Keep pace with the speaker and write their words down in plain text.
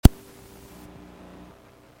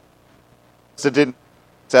It didn't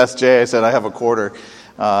ask Jay. I said I have a quarter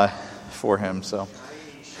for him. So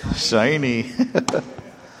shiny.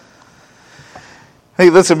 Hey,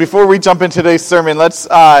 listen, before we jump into today's sermon, let's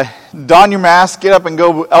don your mask, get up and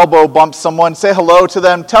go elbow bump someone, say hello to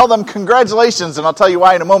them, tell them congratulations, and I'll tell you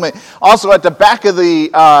why in a moment. Also, at the back of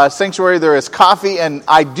the sanctuary, there is coffee, and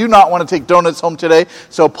I do not want to take donuts home today,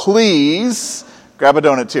 so please grab a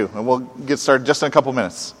donut too, and we'll get started just in a couple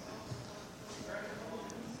minutes.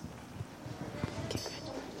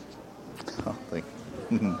 Oh, thank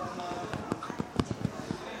you.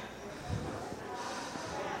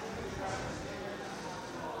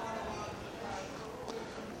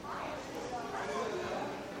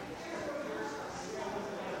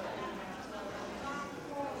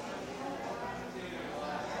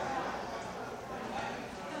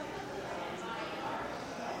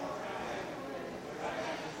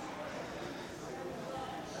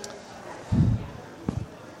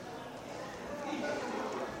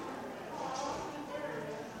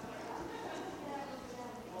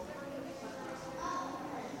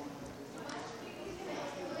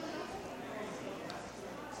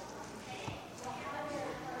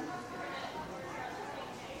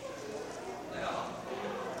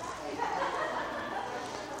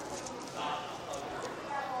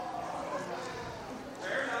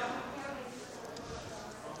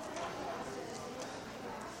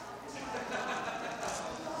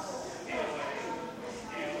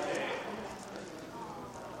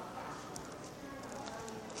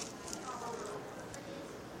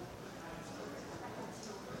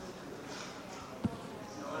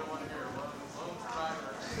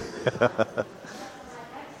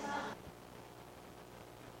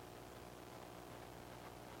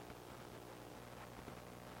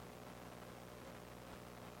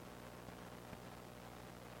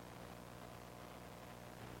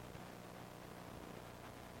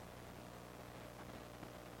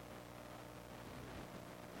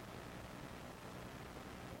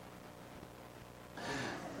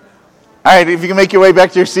 All right, if you can make your way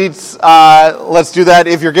back to your seats, let's do that.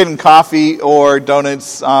 If you're getting coffee or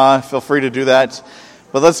donuts, feel free to do that.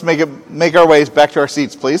 But let's make our ways back to our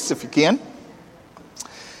seats, please, if you can.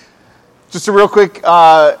 Just a real quick,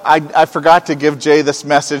 I forgot to give Jay this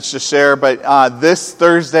message to share, but this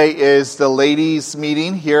Thursday is the ladies'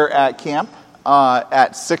 meeting here at camp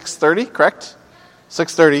at 6:30, correct?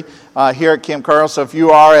 6:30 here at Camp Carl. So if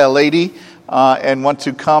you are a lady and want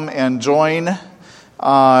to come and join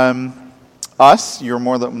us, you're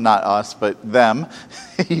more than, not us, but them.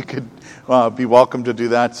 You could be welcome to do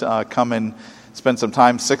that. Come and spend some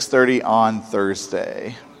time, 6:30 on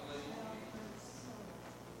Thursday.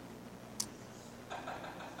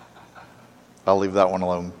 I'll leave that one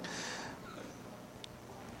alone.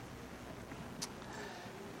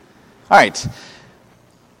 All right.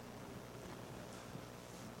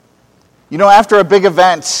 You know, after a big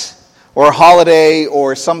event or a holiday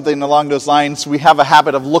or something along those lines, we have a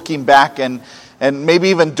habit of looking back, and maybe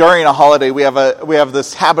even during a holiday, we have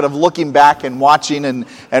this habit of looking back and watching and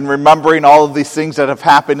remembering all of these things that have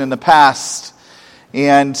happened in the past.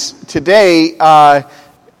 And today,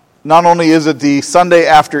 not only is it the Sunday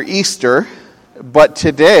after Easter, but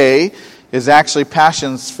today is actually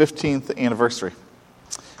Passion's 15th anniversary.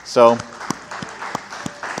 So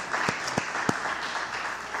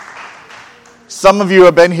some of you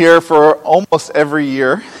have been here for almost every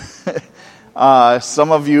year.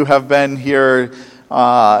 Some of you have been here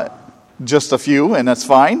just a few, and that's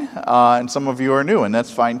fine. And some of you are new, and that's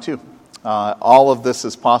fine too. All of this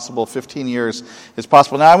is possible. 15 years is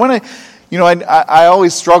possible. Now, I want to, I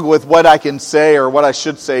always struggle with what I can say or what I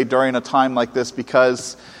should say during a time like this,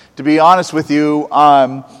 because to be honest with you,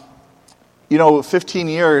 15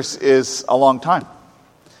 years is a long time.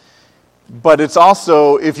 But it's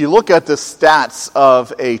also, if you look at the stats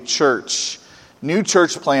of a church, new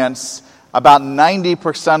church plants, about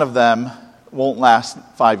 90% of them won't last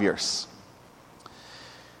 5 years.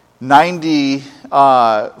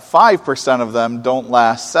 95% of them don't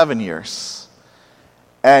last 7 years.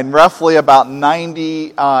 And roughly about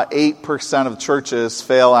 98% of churches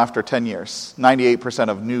fail after 10 years. 98%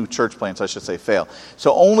 of new church plants, I should say, fail.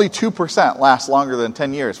 So only 2% last longer than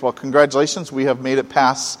 10 years. Well, congratulations, we have made it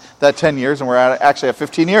past that 10 years, and we're actually at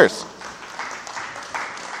 15 years.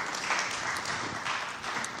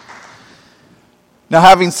 Now,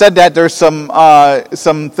 having said that, there's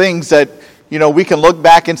some things that we can look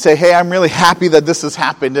back and say, hey, I'm really happy that this has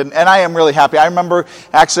happened. And I am really happy. I remember,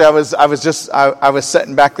 actually, I was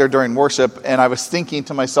sitting back there during worship, and I was thinking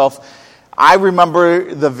to myself, I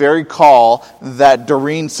remember the very call that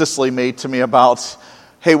Doreen Sisley made to me about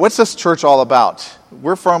hey, what's this church all about?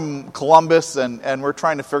 We're from Columbus, and we're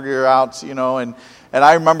trying to figure out, and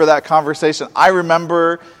I remember that conversation. I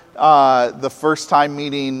remember the first time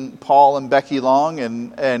meeting Paul and Becky Long,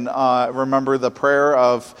 and remember the prayer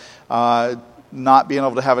of not being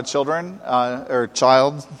able to have a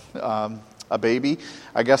child, a baby,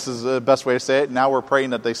 I guess is the best way to say it. Now we're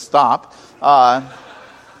praying that they stop. Yeah.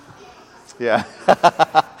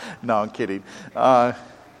 No, I'm kidding.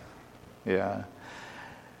 Yeah.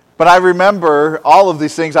 But I remember all of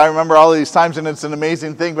these things. I remember all of these times, and it's an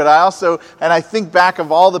amazing thing. But I think back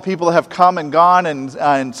of all the people that have come and gone,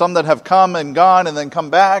 and some that have come and gone and then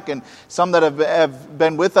come back, and some that have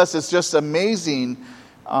been with us. It's just amazing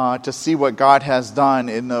to see what God has done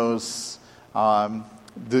in those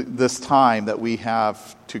this time that we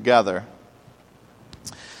have together.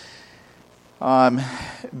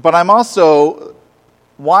 But I'm also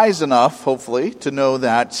wise enough, hopefully, to know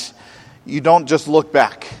that you don't just look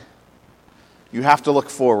back. You have to look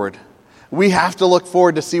forward. We have to look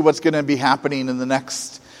forward to see what's going to be happening in the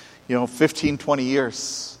next, 15, 20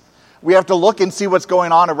 years. We have to look and see what's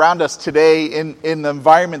going on around us today in the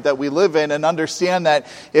environment that we live in, and understand that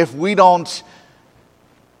if we don't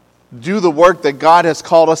do the work that God has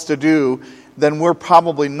called us to do, then we're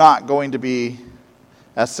probably not going to be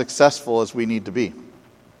as successful as we need to be.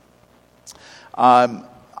 I'm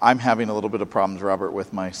having a little bit of problems, Robert,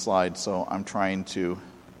 with my slides, so I'm trying to,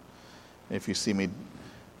 if you see me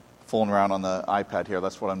fooling around on the iPad here,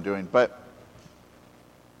 that's what I'm doing. But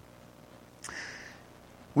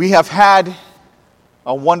we have had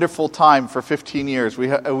a wonderful time for 15 years.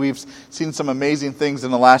 We've seen some amazing things in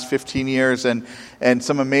the last 15 years, and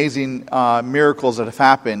some amazing miracles that have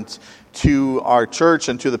happened to our church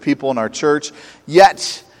and to the people in our church.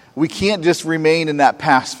 Yet, we can't just remain in that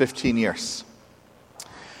past 15 years.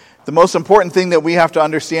 The most important thing that we have to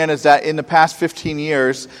understand is that in the past 15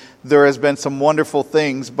 years, there has been some wonderful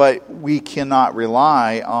things, but we cannot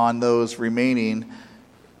rely on those remaining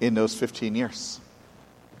in those 15 years.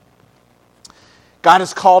 God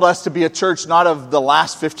has called us to be a church not of the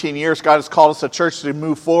last 15 years. God has called us a church to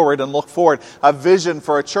move forward and look forward. A vision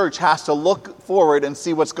for a church has to look forward and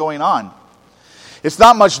see what's going on. It's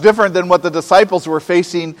not much different than what the disciples were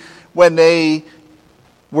facing when they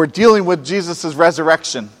were dealing with Jesus'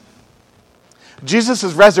 resurrection.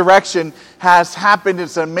 Jesus' resurrection has happened.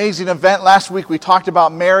 It's an amazing event. Last week we talked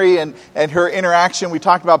about Mary and her interaction. We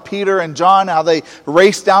talked about Peter and John, how they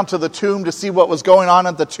raced down to the tomb to see what was going on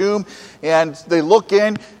at the tomb. And they look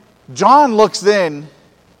in. John looks in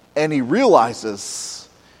and he realizes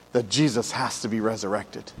that Jesus has to be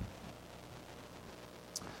resurrected.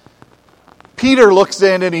 Peter looks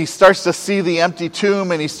in and he starts to see the empty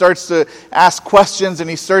tomb, and he starts to ask questions, and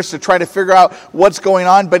he starts to try to figure out what's going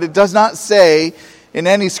on. But it does not say in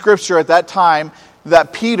any scripture at that time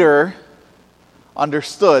that Peter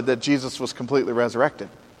understood that Jesus was completely resurrected.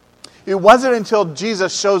 It wasn't until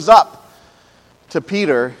Jesus shows up to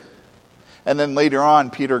Peter, and then later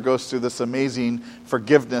on Peter goes through this amazing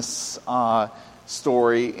forgiveness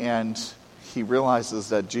story, and he realizes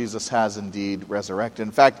that Jesus has indeed resurrected.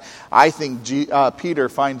 In fact, I think Peter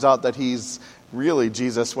finds out that he's really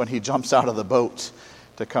Jesus when he jumps out of the boat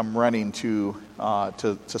to come running to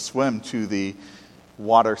swim to the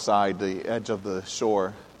water side, the edge of the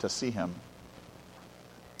shore, to see him.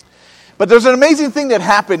 But there's an amazing thing that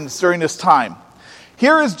happens during this time.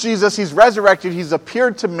 Here is Jesus, he's resurrected, he's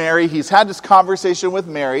appeared to Mary, he's had this conversation with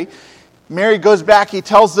Mary. Mary goes back, he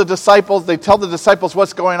tells the disciples, they tell the disciples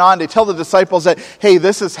what's going on. They tell the disciples that, hey,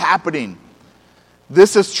 this is happening.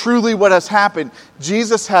 This is truly what has happened.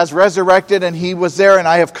 Jesus has resurrected and he was there, and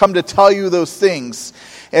I have come to tell you those things.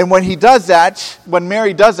 And when he does that, when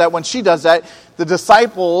Mary does that, when she does that, the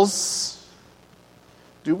disciples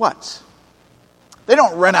do what? They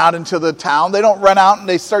don't run out into the town. They don't run out and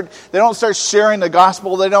they don't start sharing the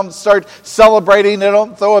gospel. They don't start celebrating. They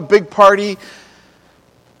don't throw a big party.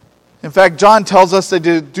 In fact, John tells us they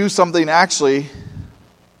do something actually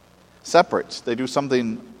separate. They do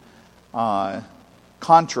something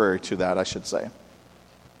contrary to that, I should say.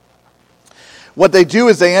 What they do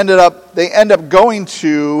is they end up going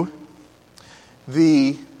to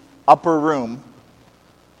the upper room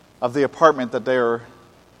of the apartment that they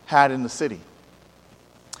had in the city.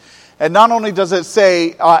 And not only does it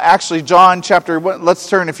say, actually, John chapter, let's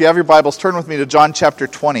turn, if you have your Bibles, turn with me to John chapter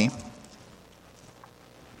 20.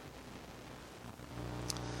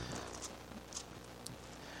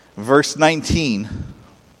 Verse 19.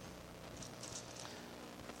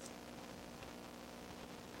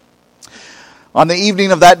 On the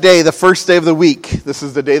evening of that day, the first day of the week, this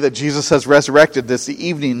is the day that Jesus has resurrected, this the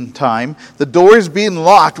evening time, the doors being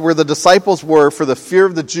locked where the disciples were for the fear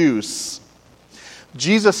of the Jews,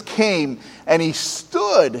 Jesus came and he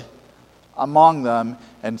stood among them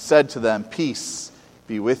and said to them, "Peace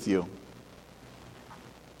be with you."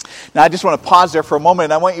 Now I just want to pause there for a moment,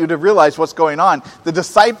 and I want you to realize what's going on. The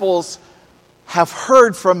disciples have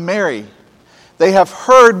heard from Mary. They have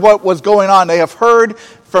heard what was going on. They have heard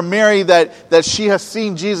from Mary that she has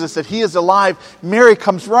seen Jesus, that he is alive. Mary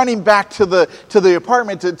comes running back to the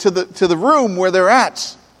apartment, to the room where they're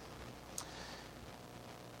at.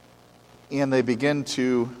 And they begin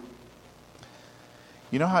to,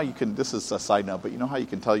 you know how you can, this is a side note, but you know how you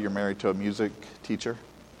can tell you're married to a music teacher?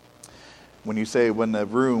 When you say, when the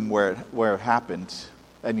room where it happened,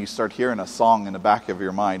 and you start hearing a song in the back of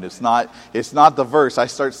your mind. It's not the verse. I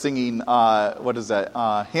start singing, what is that?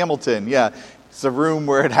 Hamilton. Yeah, it's the room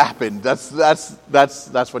where it happened. That's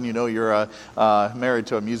when you know you're married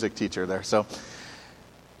to a music teacher there. So,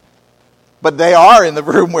 but they are in the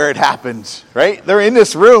room where it happened, right? They're in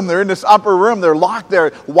this room. They're in this upper room. They're locked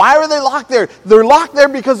there. Why are they locked there? They're locked there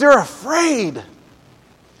because they're afraid.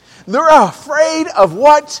 They're afraid of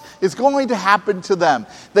what is going to happen to them.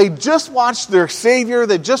 They just watched their Savior,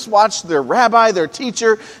 they just watched their rabbi, their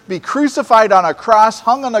teacher, be crucified on a cross,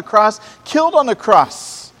 hung on a cross, killed on a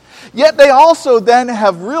cross. Yet they also then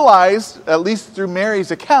have realized, at least through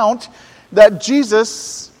Mary's account, that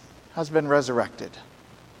Jesus has been resurrected.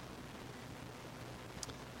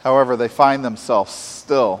 However, they find themselves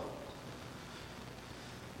still.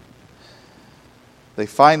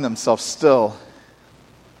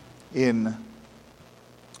 In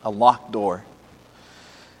a locked door,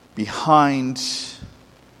 behind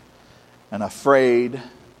and afraid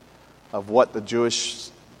of what the Jewish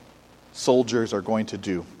soldiers are going to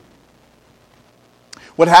do.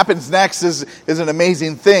 What happens next is an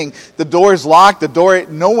amazing thing. The door is locked.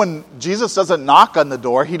 Jesus doesn't knock on the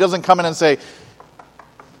door. He doesn't come in and say,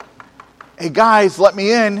 "Hey guys, let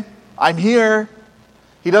me in. I'm here."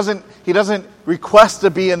 He doesn't request to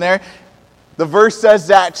be in there. The verse says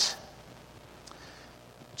that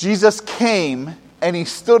Jesus came and he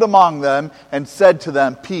stood among them and said to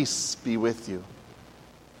them, "Peace be with you."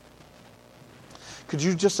 Could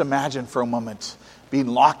you just imagine for a moment being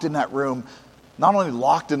locked in that room, not only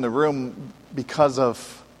locked in the room because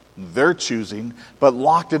of their choosing, but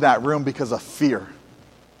locked in that room because of fear.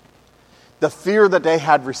 The fear that they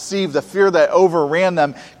had received, the fear that overran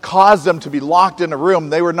them, caused them to be locked in a room.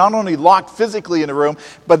 They were not only locked physically in a room,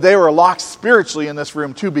 but they were locked spiritually in this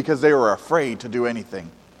room too, because they were afraid to do anything.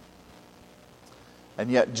 And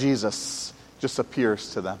yet Jesus just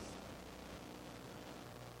appears to them.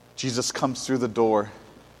 Jesus comes through the door,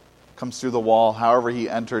 comes through the wall, however he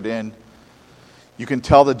entered in. You can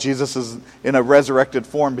tell that Jesus is in a resurrected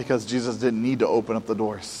form because Jesus didn't need to open up the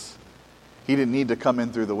doors. He didn't need to come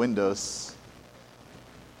in through the windows.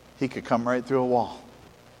 He could come right through a wall.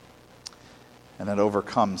 And that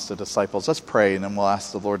overcomes the disciples. Let's pray, and then we'll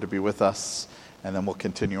ask the Lord to be with us, and then we'll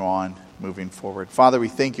continue on moving forward. Father, we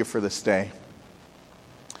thank you for this day.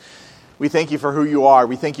 We thank you for who you are.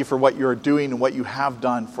 We thank you for what you're doing and what you have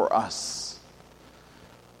done for us.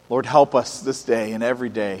 Lord, help us this day and every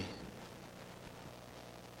day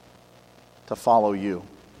to follow you.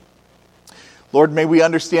 Lord, may we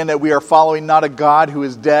understand that we are following not a God who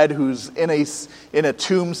is dead, who's in a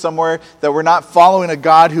tomb somewhere, that we're not following a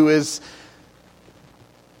God who is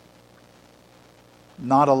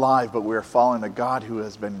not alive, but we are following a God who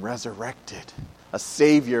has been resurrected. A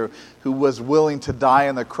Savior who was willing to die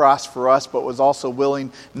on the cross for us, but was also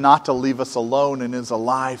willing not to leave us alone and is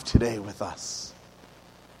alive today with us.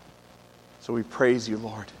 So we praise you,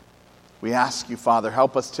 Lord. We ask you, Father,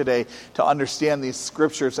 help us today to understand these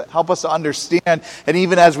scriptures. Help us to understand, and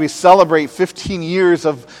even as we celebrate 15 years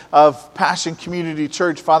of Passion Community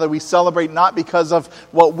Church, Father, we celebrate not because of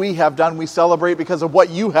what we have done, we celebrate because of what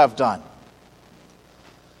you have done.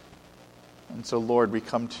 And so, Lord, we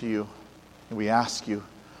come to you and we ask you,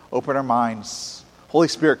 open our minds. Holy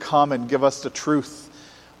Spirit, come and give us the truth.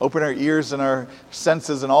 Open our ears and our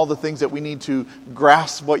senses and all the things that we need to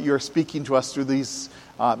grasp what you're speaking to us through these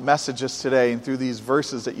messages today and through these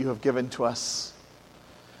verses that you have given to us.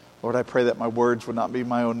 Lord, I pray that my words would not be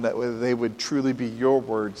my own, that they would truly be your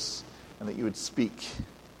words, and that you would speak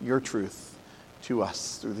your truth to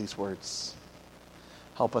us through these words.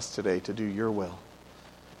 Help us today to do your will.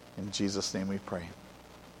 In Jesus' name we pray.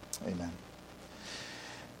 Amen.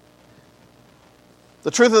 The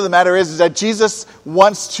truth of the matter is that Jesus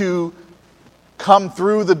wants to come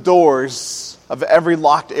through the doors of every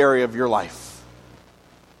locked area of your life.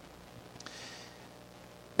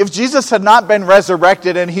 If Jesus had not been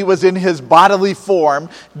resurrected and he was in his bodily form,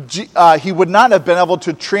 he would not have been able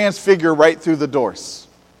to transfigure right through the doors.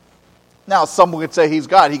 Now, some would say he's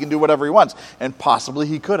God, he can do whatever he wants, and possibly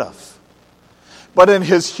he could have. But in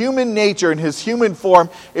his human nature, in his human form,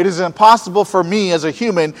 it is impossible for me as a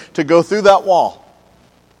human to go through that wall.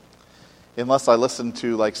 Unless I listen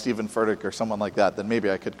to like Stephen Furtick or someone like that, then maybe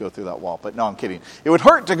I could go through that wall. But no, I'm kidding. It would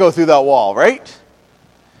hurt to go through that wall, right?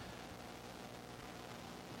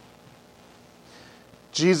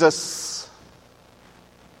 Jesus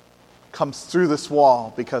comes through this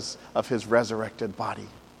wall because of his resurrected body.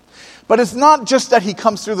 But it's not just that he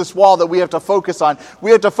comes through this wall that we have to focus on.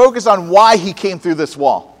 We have to focus on why he came through this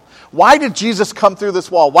wall. Why did Jesus come through this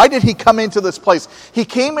wall? Why did he come into this place? He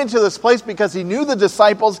came into this place because he knew the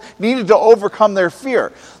disciples needed to overcome their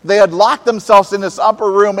fear. They had locked themselves in this upper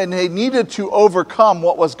room and they needed to overcome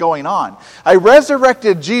what was going on. A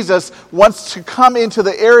resurrected Jesus wants to come into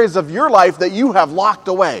the areas of your life that you have locked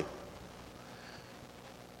away.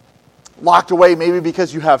 Locked away maybe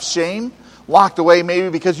because you have shame. Locked away maybe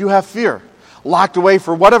because you have fear. Locked away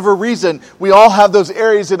for whatever reason. We all have those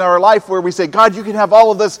areas in our life where we say, God, you can have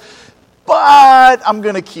all of this, but I'm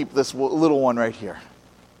going to keep this little one right here.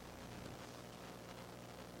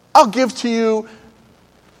 I'll give to you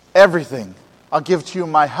everything. I'll give to you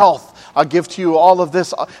my health. I'll give to you all of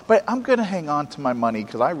this. But I'm going to hang on to my money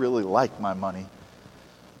because I really like my money.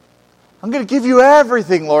 I'm going to give you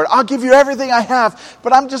everything, Lord. I'll give you everything I have,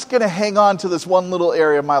 but I'm just going to hang on to this one little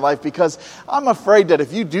area of my life because I'm afraid that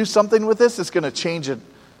if you do something with this, it's going to change it.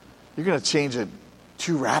 You're going to change it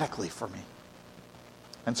too radically for me.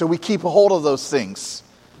 And so we keep a hold of those things.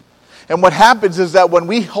 And what happens is that when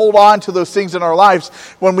we hold on to those things in our lives,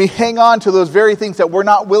 when we hang on to those very things that we're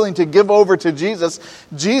not willing to give over to Jesus,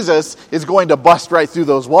 Jesus is going to bust right through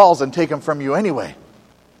those walls and take them from you anyway.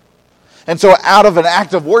 And so out of an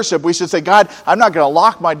act of worship, we should say, God, I'm not going to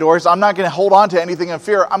lock my doors. I'm not going to hold on to anything in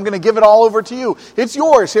fear. I'm going to give it all over to you. It's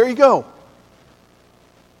yours. Here you go.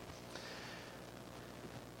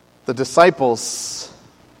 The disciples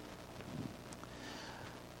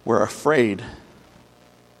were afraid.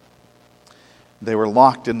 They were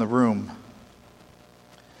locked in the room.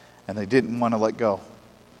 And they didn't want to let go.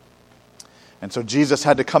 And so Jesus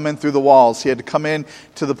had to come in through the walls. He had to come in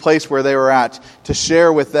to the place where they were at to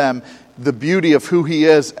share with them the beauty of who he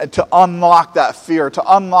is, and to unlock that fear, to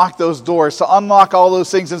unlock those doors, to unlock all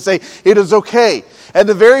those things and say, it is okay. And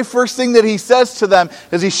the very first thing that he says to them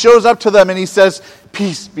is he shows up to them and he says,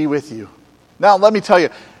 peace be with you. Now, let me tell you,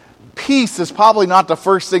 peace is probably not the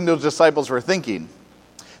first thing those disciples were thinking.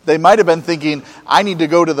 They might have been thinking, I need to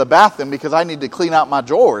go to the bathroom because I need to clean out my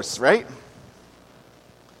drawers, right?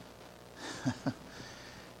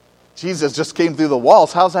 Jesus just came through the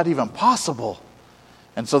walls. How's that even possible?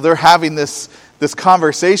 And so they're having this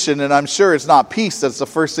conversation, and I'm sure it's not peace that's the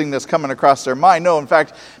first thing that's coming across their mind. No, in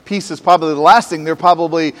fact, peace is probably the last thing. They're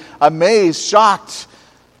probably amazed, shocked,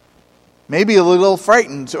 maybe a little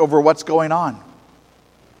frightened over what's going on.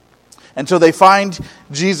 And so they find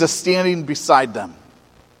Jesus standing beside them.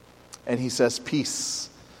 And he says, peace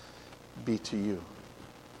be to you.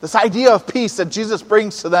 This idea of peace that Jesus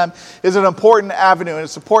brings to them is an important avenue, and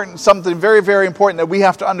it's important, something very, very important that we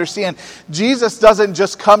have to understand. Jesus doesn't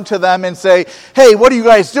just come to them and say, hey, what are you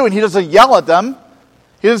guys doing? He doesn't yell at them.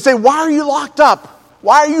 He doesn't say, why are you locked up?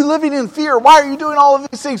 Why are you living in fear? Why are you doing all of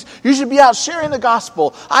these things? You should be out sharing the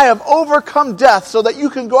gospel. I have overcome death so that you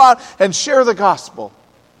can go out and share the gospel.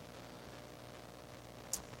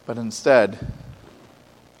 But instead,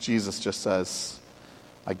 Jesus just says,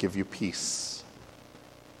 I give you peace.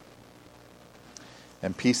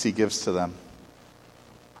 And peace he gives to them.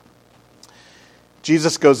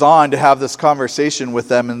 Jesus goes on to have this conversation with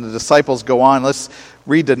them, and the disciples go on. Let's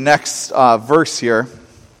read the next verse here.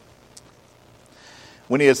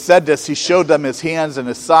 When he had said this, he showed them his hands and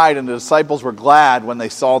his side, and the disciples were glad when they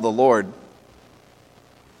saw the Lord.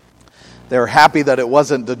 They were happy that it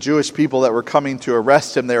wasn't the Jewish people that were coming to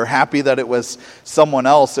arrest him. They were happy that it was someone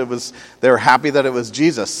else. They were happy that it was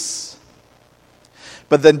Jesus.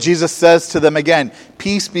 But then Jesus says to them again,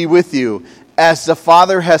 peace be with you. As the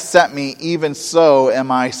Father has sent me, even so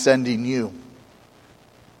am I sending you.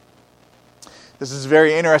 This is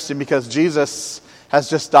very interesting because Jesus has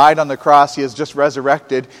just died on the cross. He has just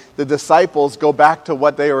resurrected. The disciples go back to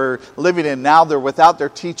what they were living in. Now they're without their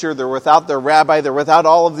teacher. They're without their rabbi. They're without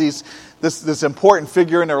all of this important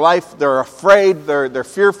figure in their life. They're afraid. They're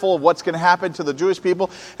fearful of what's going to happen to the Jewish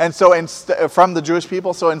people. And so from the Jewish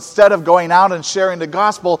people. So instead of going out and sharing the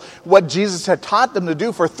gospel, what Jesus had taught them to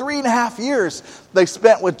do for 3.5 years, they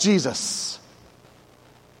spent with Jesus.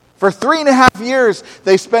 For 3.5 years,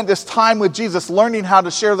 they spent this time with Jesus learning how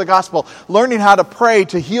to share the gospel, learning how to pray,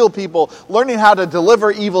 to heal people, learning how to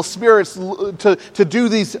deliver evil spirits, to do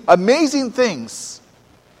these amazing things.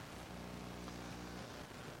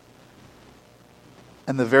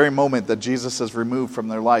 And the very moment that Jesus is removed from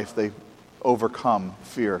their life, they overcome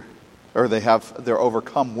fear. Or they're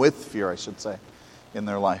overcome with fear, I should say, in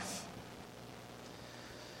their life.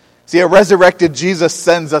 See, a resurrected Jesus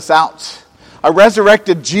sends us out. A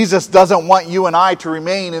resurrected Jesus doesn't want you and I to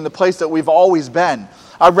remain in the place that we've always been.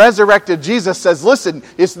 A resurrected Jesus says, listen,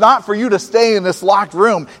 it's not for you to stay in this locked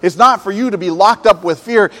room. It's not for you to be locked up with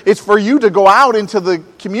fear. It's for you to go out into the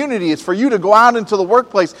community. It's for you to go out into the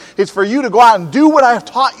workplace. It's for you to go out and do what I have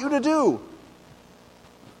taught you to do.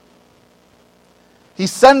 He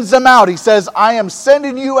sends them out. He says, I am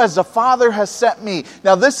sending you as the Father has sent me.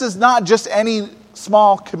 Now, this is not just any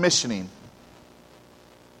small commissioning.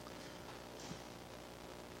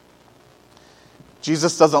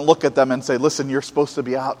 Jesus doesn't look at them and say, listen, you're supposed to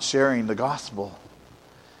be out sharing the gospel.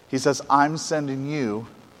 He says, I'm sending you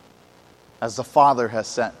as the Father has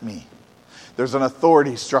sent me. There's an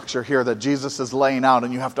authority structure here that Jesus is laying out,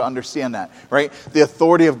 and you have to understand that, right? The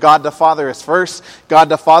authority of God the Father is first. God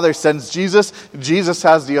the Father sends Jesus. Jesus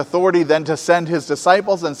has the authority then to send his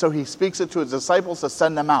disciples, and so he speaks it to his disciples to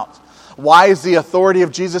send them out. Why is the authority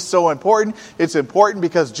of Jesus so important? It's important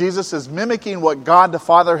because Jesus is mimicking what God the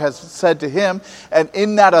Father has said to him, and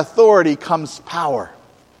in that authority comes power.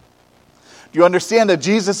 Do you understand that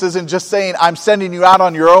Jesus isn't just saying, I'm sending you out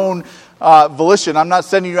on your own volition. I'm not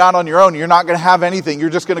sending you out on your own. You're not going to have anything. You're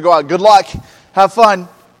just going to go out. Good luck. Have fun.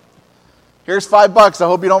 Here's $5. I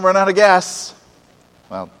hope you don't run out of gas.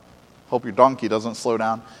 Well, hope your donkey doesn't slow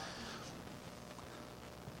down.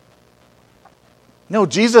 No,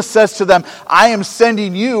 Jesus says to them, I am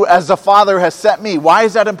sending you as the Father has sent me. Why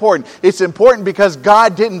is that important? It's important because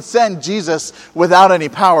God didn't send Jesus without any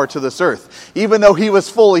power to this earth. Even though he was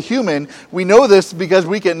fully human, we know this because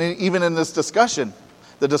we can, even in this discussion,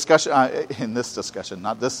 not this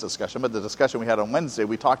discussion, but the discussion we had on Wednesday,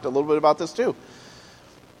 we talked a little bit about this too.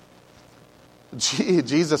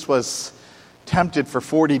 Jesus was tempted for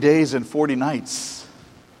 40 days and 40 nights.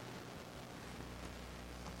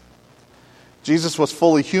 Jesus was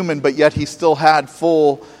fully human, but yet he still had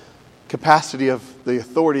full capacity of the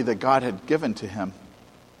authority that God had given to him.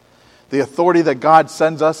 The authority that God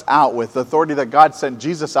sends us out with, the authority that God sent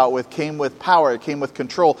Jesus out with, came with power, it came with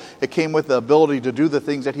control, it came with the ability to do the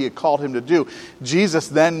things that he had called him to do. Jesus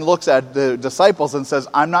then looks at the disciples and says,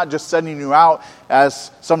 I'm not just sending you out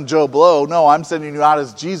as some Joe Blow. No, I'm sending you out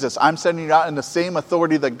as Jesus. I'm sending you out in the same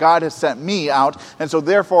authority that God has sent me out. And so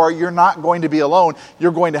therefore, you're not going to be alone.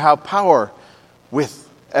 You're going to have power with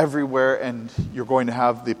everywhere, and you're going to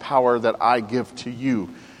have the power that I give to you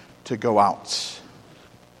to go out.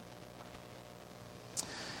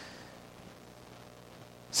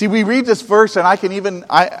 See, we read this verse, and I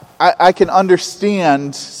can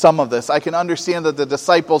understand some of this. I can understand that the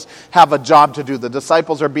disciples have a job to do. The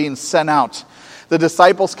disciples are being sent out. The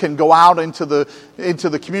disciples can go out into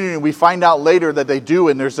the community, and we find out later that they do,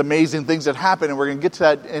 and there's amazing things that happen, and we're going to get to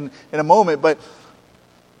that in a moment. But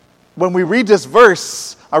when we read this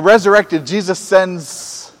verse, a resurrected Jesus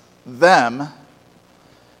sends them.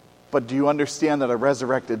 But do you understand that a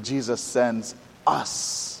resurrected Jesus sends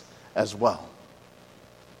us as well?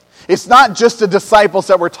 It's not just the disciples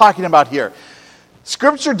that we're talking about here.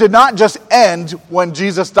 Scripture did not just end when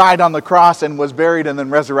Jesus died on the cross and was buried and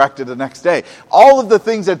then resurrected the next day. All of the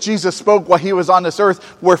things that Jesus spoke while he was on this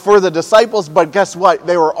earth were for the disciples, but guess what?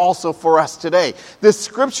 They were also for us today. This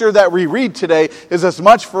scripture that we read today is as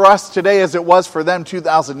much for us today as it was for them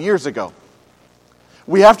 2,000 years ago.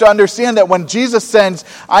 We have to understand that when Jesus says,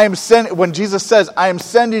 I am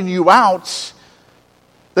sending you out,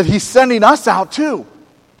 that he's sending us out too.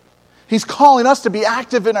 He's calling us to be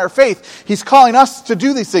active in our faith. He's calling us to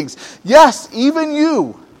do these things. Yes, even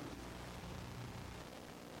you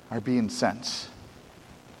are being sent.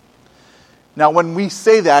 Now, when we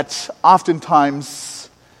say that, oftentimes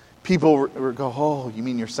people go, "Oh, you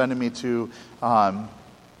mean you're sending me to the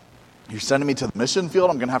mission field?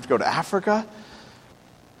 I'm going to have to go to Africa.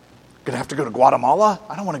 I'm going to have to go to Guatemala.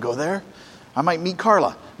 I don't want to go there. I might meet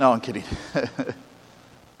Carla." No, I'm kidding.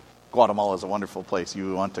 Guatemala is a wonderful place.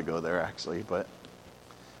 You want to go there, actually, but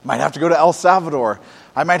I might have to go to El Salvador.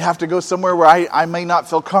 I might have to go somewhere where I may not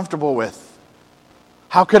feel comfortable with.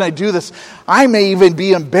 How can I do this? I may even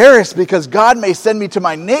be embarrassed because God may send me to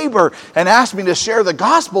my neighbor and ask me to share the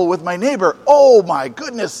gospel with my neighbor. Oh my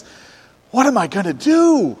goodness, what am I going to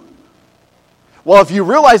do? Well, if you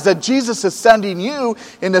realize that Jesus is sending you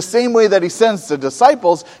in the same way that he sends the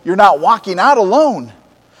disciples, you're not walking out alone.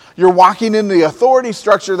 You're walking in the authority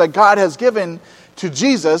structure that God has given to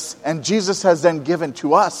Jesus, and Jesus has then given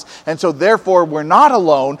to us. And so therefore, we're not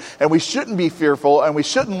alone, and we shouldn't be fearful, and we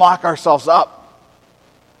shouldn't lock ourselves up.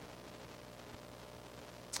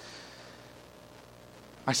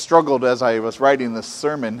 I struggled as I was writing this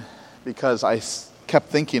sermon because I kept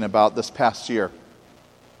thinking about this past year.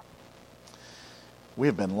 We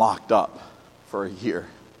have been locked up for a year.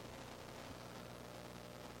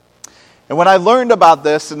 And when I learned about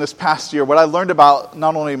this in this past year, what I learned about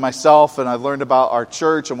not only myself, and I learned about our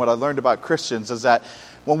church, and what I learned about Christians, is that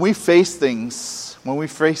when we face things, when we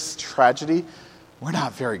face tragedy, we're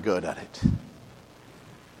not very good at it.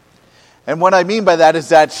 And what I mean by that is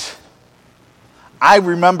that I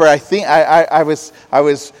remember, I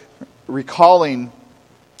was recalling,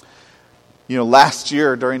 last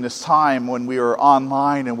year during this time when we were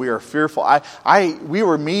online and we were fearful. We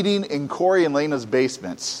were meeting in Corey and Lena's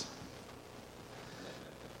basements.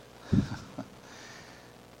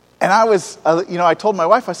 And I told my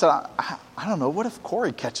wife, I said, I don't know, what if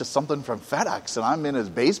Corey catches something from FedEx and I'm in his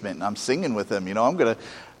basement and I'm singing with him?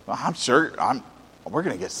 I'm sure we're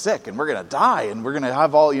going to get sick and we're going to die and we're going to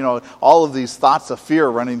have all of these thoughts of fear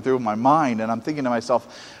running through my mind. And I'm thinking to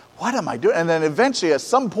myself, what am I doing? And then eventually at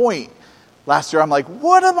some point last year, I'm like,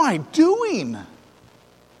 what am I doing?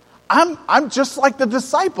 I'm just like the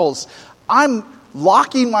disciples. I'm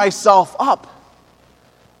locking myself up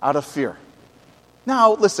out of fear.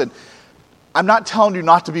 Now, listen, I'm not telling you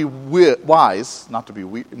not to be wise, not to be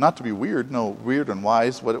weird. No, weird and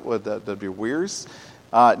wise. What would that be? Weirs?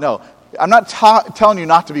 No, I'm not telling you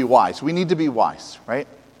not to be wise. We need to be wise, right?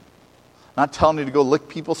 I'm not telling you to go lick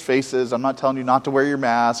people's faces. I'm not telling you not to wear your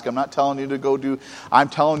mask. I'm not telling you to I'm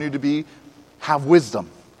telling you to have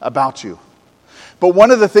wisdom about you. But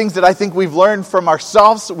one of the things that I think we've learned from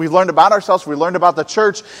ourselves, we've learned about ourselves, we learned about the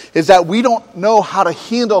church, is that we don't know how to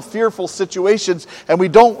handle fearful situations, and we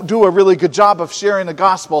don't do a really good job of sharing the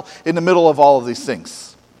gospel in the middle of all of these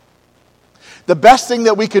things. The best thing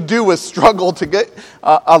that we could do was struggle to get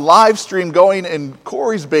a live stream going in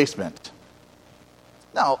Corey's basement.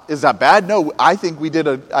 Now, is that bad? No, I think we did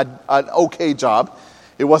an okay job.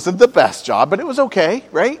 It wasn't the best job, but it was okay,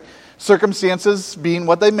 right? Circumstances being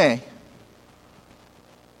what they may.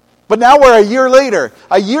 But now we're a year later.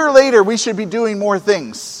 A year later, we should be doing more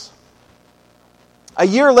things. A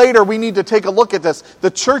year later, we need to take a look at this. The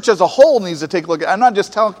church as a whole needs to take a look at it. I'm not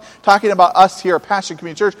just talking about us here at Passion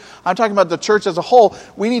Community Church. I'm talking about the church as a whole.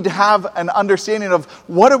 We need to have an understanding of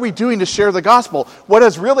what are we doing to share the gospel. What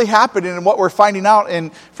is really happening and what we're finding out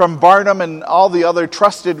from Barnum and all the other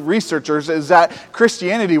trusted researchers is that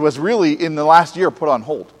Christianity was really, in the last year, put on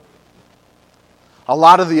hold. A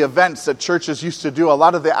lot of the events that churches used to do, a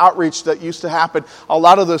lot of the outreach that used to happen, a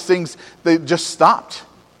lot of those things, they just stopped.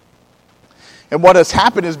 And what has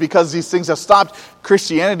happened is because these things have stopped,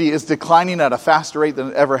 Christianity is declining at a faster rate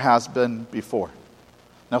than it ever has been before.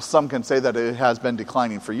 Now, some can say that it has been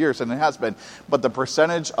declining for years, and it has been. But the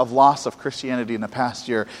percentage of loss of Christianity in the past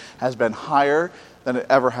year has been higher than it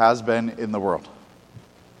ever has been in the world.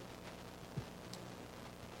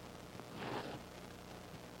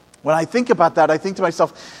 When I think about that, I think to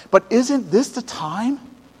myself, but isn't this the time?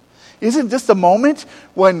 Isn't this the moment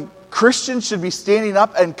when Christians should be standing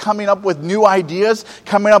up and coming up with new ideas,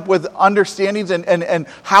 coming up with understandings and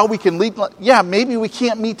how we can lead? Yeah, maybe we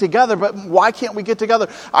can't meet together, but why can't we get together?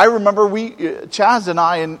 I remember Chaz and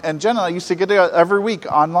I and Jen and I used to get together every week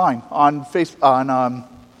online, on Facebook, on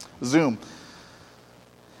Zoom.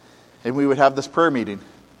 And we would have this prayer meeting.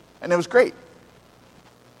 And it was great.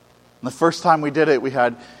 And the first time we did it, we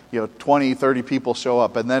had 20, 30 people show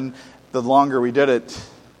up. And then the longer we did it,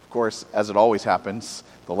 of course, as it always happens,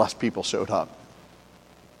 the less people showed up.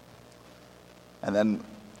 And then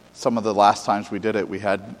some of the last times we did it, we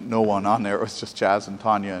had no one on there. It was just Chaz and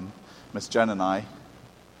Tanya and Miss Jen and I.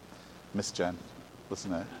 Miss Jen,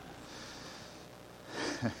 listen to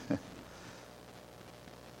that.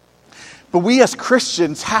 But we as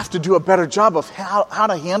Christians have to do a better job of how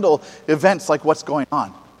to handle events like what's going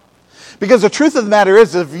on. Because the truth of the matter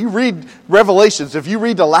is, if you read Revelations, if you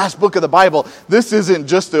read the last book of the Bible, this isn't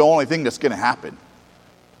just the only thing that's going to happen.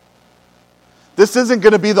 This isn't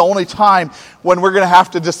going to be the only time when we're going to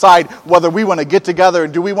have to decide whether we want to get together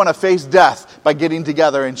and do we want to face death by getting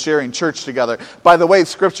together and sharing church together. By the way,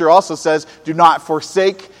 Scripture also says, do not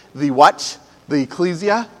forsake the what? The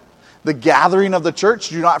ecclesia, the gathering of the church.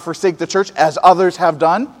 Do not forsake the church as others have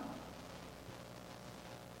done.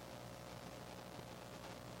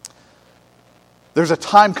 There's a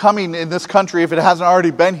time coming in this country, if it hasn't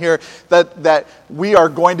already been here, that we are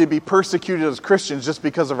going to be persecuted as Christians just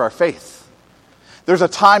because of our faith. There's a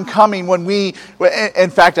time coming when in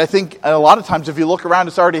fact, I think a lot of times if you look around,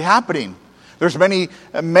 it's already happening. There's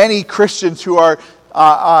many Christians who are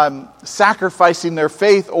sacrificing their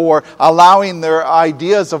faith or allowing their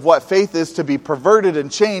ideas of what faith is to be perverted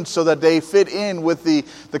and changed so that they fit in with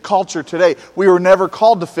the culture today. We were never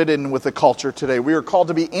called to fit in with the culture today. We were called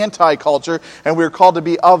to be anti-culture, and we were called to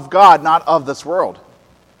be of God, not of this world.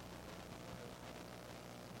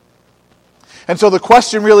 And so the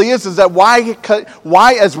question really is that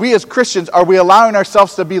why as we as Christians are we allowing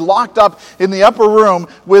ourselves to be locked up in the upper room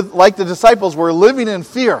with, like the disciples were, living in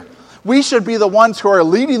fear? We should be the ones who are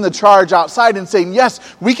leading the charge outside and saying, yes,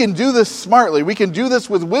 we can do this smartly. We can do this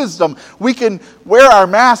with wisdom. We can wear our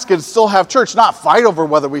mask and still have church, not fight over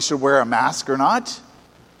whether we should wear a mask or not.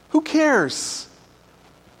 Who cares?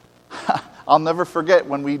 I'll never forget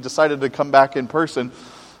when we decided to come back in person.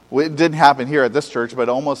 It didn't happen here at this church, but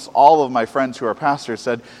almost all of my friends who are pastors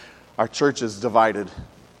said, our church is divided.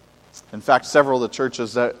 In fact, several of the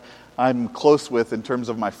churches that I'm close with in terms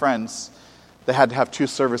of my friends, they had to have two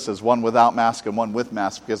services, one without mask and one with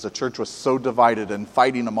mask, because the church was so divided and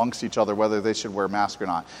fighting amongst each other whether they should wear a mask or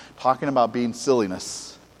not. Talking about being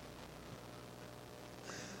silliness.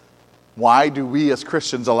 Why do we as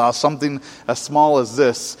Christians allow something as small as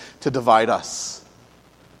this to divide us?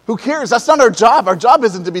 Who cares? That's not our job. Our job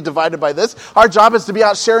isn't to be divided by this. Our job is to be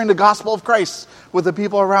out sharing the gospel of Christ with the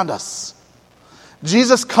people around us.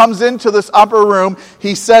 Jesus comes into this upper room.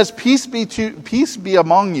 He says, peace be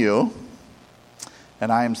among you,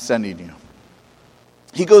 and I am sending you.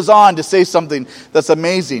 He goes on to say something that's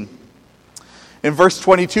amazing. In verse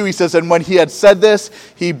 22, he says, and when he had said this,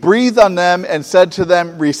 he breathed on them and said to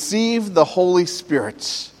them, receive the Holy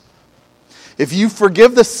Spirit. If you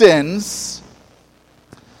forgive the sins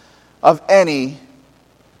of any,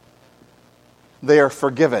 they are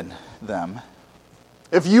forgiven them.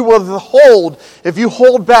 If you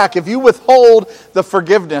hold back, if you withhold the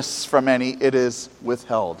forgiveness from any, it is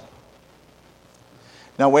withheld.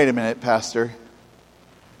 Now wait a minute, Pastor.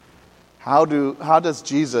 How does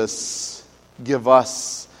Jesus give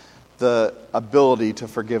us the ability to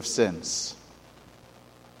forgive sins?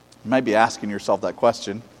 You might be asking yourself that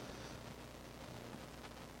question.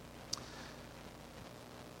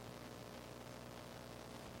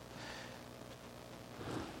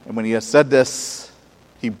 And when he has said this,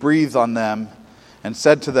 he breathed on them and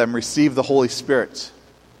said to them, receive the Holy Spirit.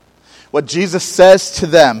 What Jesus says to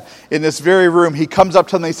them in this very room, he comes up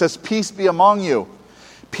to them and he says, peace be among you.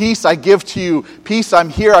 Peace I give to you. Peace I'm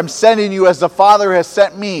here. I'm sending you as the Father has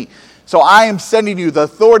sent me. So I am sending you the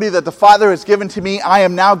authority that the Father has given to me. I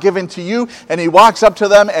am now given to you. And he walks up to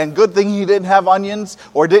them, and good thing he didn't have onions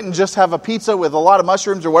or didn't just have a pizza with a lot of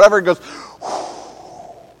mushrooms or whatever. He goes,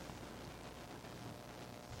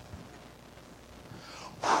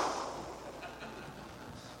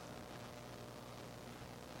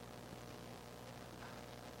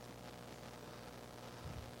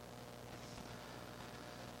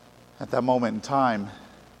 at that moment in time,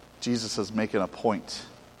 Jesus is making a point.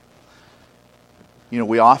 You know,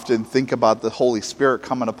 we often think about the Holy Spirit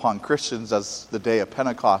coming upon Christians as the day of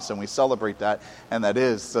Pentecost, and we celebrate that, and that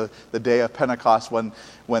is the day of Pentecost when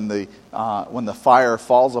the fire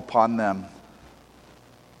falls upon them.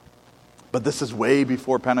 But this is way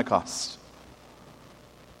before Pentecost.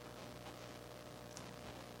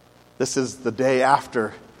 This is the day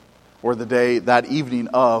after, or the day, that evening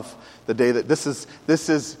of the day that this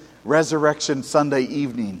is Resurrection Sunday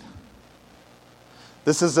evening.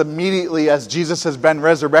 This is immediately as Jesus has been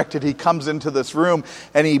resurrected, he comes into this room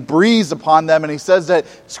and he breathes upon them, and he says that,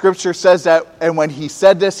 Scripture says that, and when he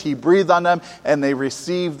said this, he breathed on them and they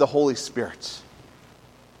received the Holy Spirit.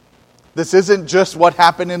 This isn't just what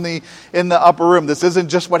happened in the upper room. This isn't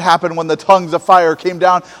just what happened when the tongues of fire came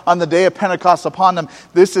down on the day of Pentecost upon them.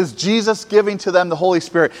 This is Jesus giving to them the Holy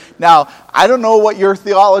Spirit. Now, I don't know what your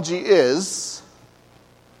theology is,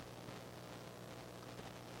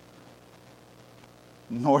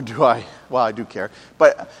 nor do I. Well, I do care.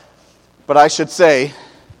 But I should say,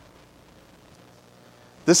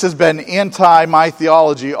 this has been anti my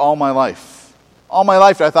theology all my life. All my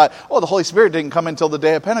life I thought, the Holy Spirit didn't come until the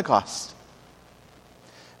day of Pentecost.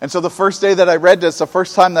 And so the first day that I read this, the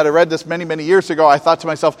first time that I read this many, many years ago, I thought to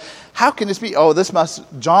myself, how can this be?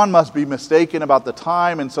 John must be mistaken about the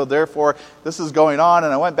time, and so therefore this is going on.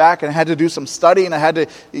 And I went back and I had to do some study, and I had to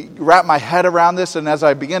wrap my head around this. And as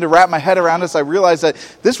I began to wrap my head around this, I realized that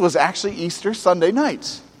this was actually Easter Sunday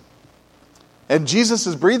night. And Jesus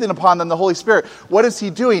is breathing upon them the Holy Spirit. What is he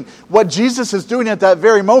doing? What Jesus is doing at that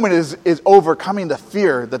very moment is overcoming the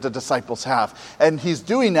fear that the disciples have. And he's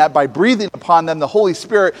doing that by breathing upon them the Holy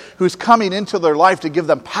Spirit, who's coming into their life to give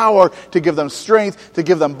them power, to give them strength, to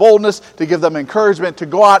give them boldness, to give them encouragement, to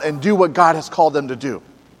go out and do what God has called them to do.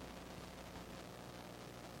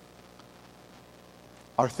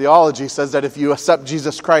 Our theology says that if you accept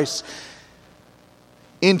Jesus Christ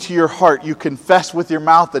into your heart, you confess with your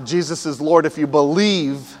mouth that Jesus is Lord, if you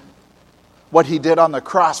believe what he did on the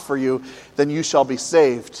cross for you, then you shall be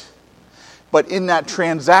saved. But in that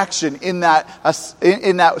transaction, in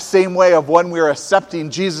that same way of when we are accepting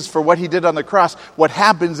Jesus for what he did on the cross, what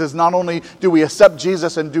happens is not only do we accept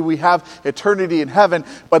Jesus and do we have eternity in heaven,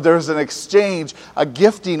 but there's an exchange, a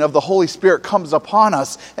gifting of the Holy Spirit comes upon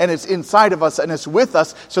us, and it's inside of us and it's with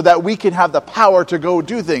us so that we can have the power to go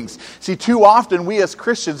do things. See, too often we as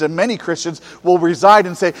Christians, and many Christians, will reside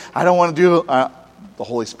and say, I don't want to do, the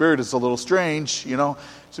Holy Spirit is a little strange, you know.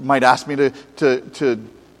 So it might ask me to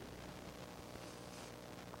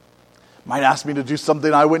do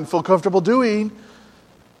something I wouldn't feel comfortable doing.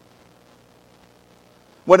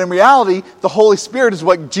 When in reality, the Holy Spirit is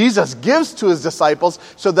what Jesus gives to his disciples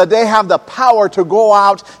so that they have the power to go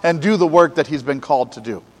out and do the work that he's been called to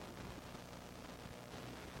do.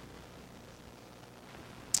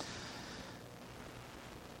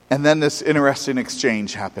 And then this interesting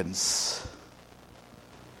exchange happens.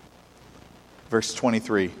 Verse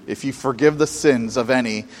 23, if you forgive the sins of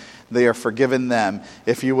any, they are forgiven them.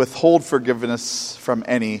 If you withhold forgiveness from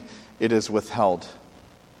any, it is withheld.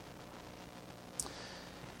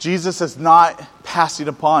 Jesus is not passing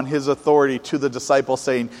upon his authority to the disciples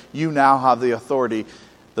saying, you now have the authority.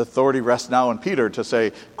 The authority rests now on Peter to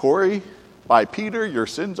say, Corey, by Peter, your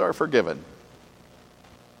sins are forgiven.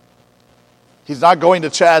 He's not going to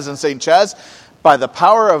Chaz and saying, Chaz, by the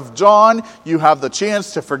power of John, you have the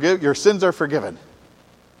chance to forgive, your sins are forgiven.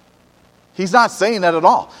 He's not saying that at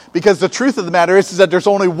all. Because the truth of the matter is that there's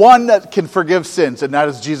only one that can forgive sins, and that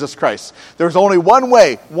is Jesus Christ. There's only one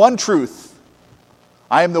way, one truth.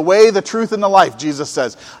 I am the way, the truth, and the life, Jesus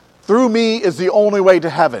says. Through me is the only way to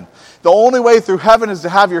heaven. The only way through heaven is to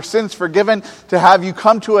have your sins forgiven, to have you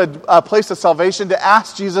come to a place of salvation, to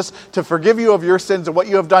ask Jesus to forgive you of your sins and what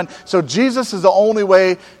you have done. So Jesus is the only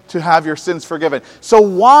way to have your sins forgiven. So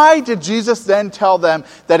why did Jesus then tell them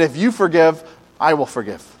that if you forgive, I will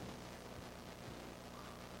forgive?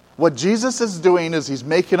 What Jesus is doing is he's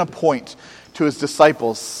making a point to his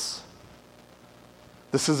disciples.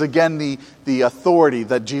 This is again the authority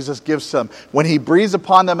that Jesus gives them. When he breathes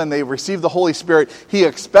upon them and they receive the Holy Spirit, he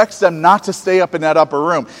expects them not to stay up in that upper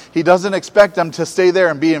room. He doesn't expect them to stay there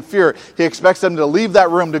and be in fear. He expects them to leave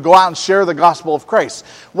that room to go out and share the gospel of Christ.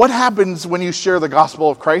 What happens when you share the gospel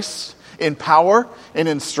of Christ? In power and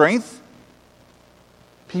in strength?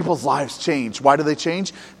 People's lives change. Why do they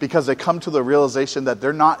change? Because they come to the realization that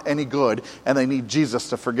they're not any good and they need Jesus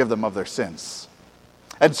to forgive them of their sins.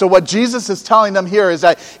 And so what Jesus is telling them here is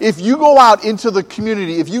that if you go out into the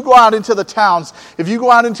community, if you go out into the towns, if you go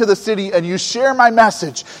out into the city and you share my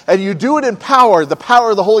message and you do it in power, the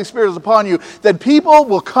power of the Holy Spirit is upon you, then people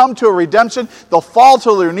will come to a redemption, they'll fall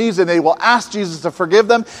to their knees and they will ask Jesus to forgive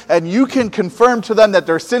them, and you can confirm to them that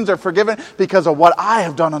their sins are forgiven because of what I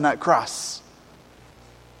have done on that cross.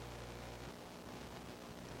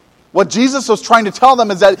 What Jesus was trying to tell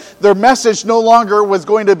them is that their message no longer was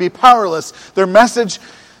going to be powerless. Their message,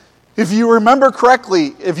 if you remember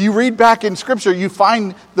correctly, if you read back in Scripture, you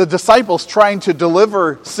find the disciples trying to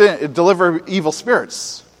deliver evil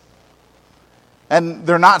spirits. And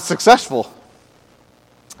they're not successful.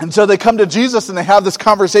 And so they come to Jesus and they have this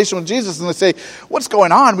conversation with Jesus and they say, what's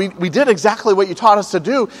going on? We did exactly what you taught us to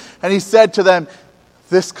do. And he said to them,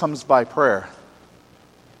 this comes by prayer.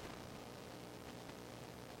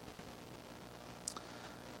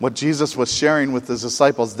 What Jesus was sharing with his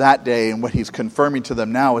disciples that day and what he's confirming to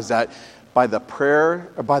them now is that by the prayer,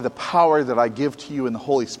 or by the power that I give to you in the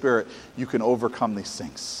Holy Spirit, you can overcome these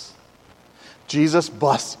things. Jesus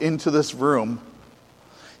busts into this room.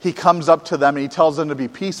 He comes up to them and he tells them to be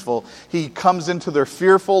peaceful. He comes into their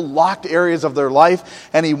fearful, locked areas of their life,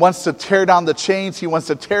 and he wants to tear down the chains. He wants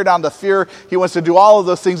to tear down the fear. He wants to do all of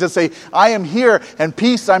those things and say, I am here, and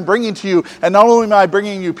peace I'm bringing to you. And not only am I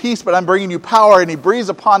bringing you peace, but I'm bringing you power. And he breathes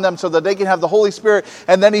upon them so that they can have the Holy Spirit.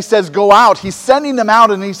 And then he says, go out. He's sending them out,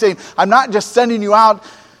 and he's saying, I'm not just sending you out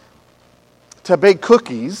to bake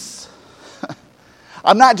cookies.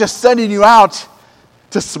 I'm not just sending you out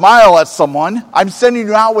to smile at someone. I'm sending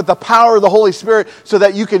you out with the power of the Holy Spirit so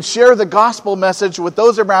that you can share the gospel message with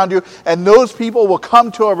those around you, and those people will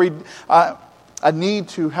come to a need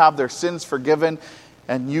to have their sins forgiven,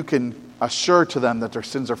 and you can assure to them that their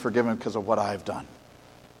sins are forgiven because of what I have done.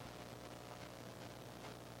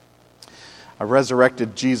 A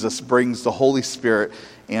resurrected Jesus brings the Holy Spirit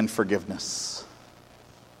and forgiveness.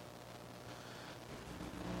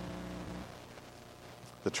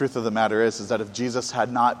 The truth of the matter is that if Jesus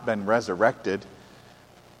had not been resurrected,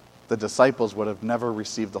 the disciples would have never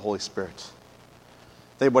received the Holy Spirit.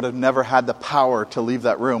 They would have never had the power to leave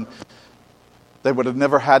that room. They would have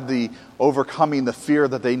never had the overcoming the fear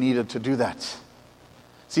that they needed to do that.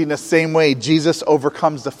 See, in the same way, Jesus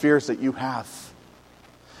overcomes the fears that you have.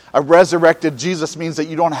 A resurrected Jesus means that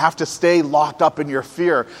you don't have to stay locked up in your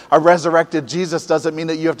fear. A resurrected Jesus doesn't mean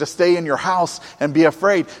that you have to stay in your house and be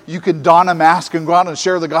afraid. You can don a mask and go out and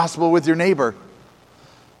share the gospel with your neighbor.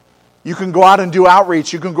 You can go out and do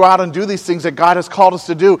outreach. You can go out and do these things that God has called us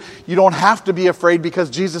to do. You don't have to be afraid because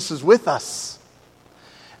Jesus is with us.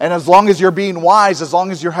 And as long as you're being wise, as long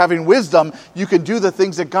as you're having wisdom, you can do the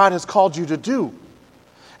things that God has called you to do.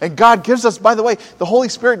 And God gives us, by the way, the Holy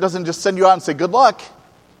Spirit doesn't just send you out and say, good luck.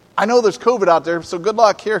 I know there's COVID out there, so good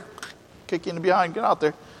luck. Here, kick you in the behind, get out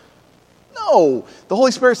there. No, the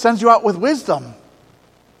Holy Spirit sends you out with wisdom.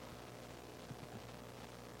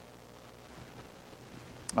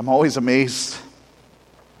 I'm always amazed.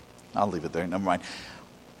 I'll leave it there, never mind.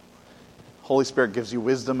 Holy Spirit gives you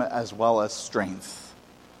wisdom as well as strength.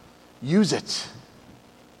 Use it.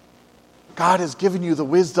 God has given you the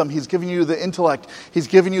wisdom. He's given you the intellect. He's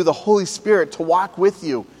given you the Holy Spirit to walk with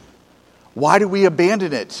you. Why do we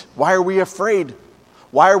abandon it? Why are we afraid?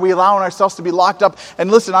 Why are we allowing ourselves to be locked up? And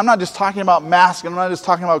listen, I'm not just talking about masks, and I'm not just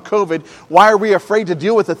talking about COVID. Why are we afraid to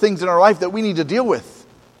deal with the things in our life that we need to deal with?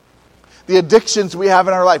 The addictions we have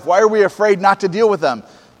in our life. Why are we afraid not to deal with them?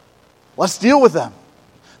 Let's deal with them.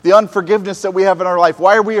 The unforgiveness that we have in our life.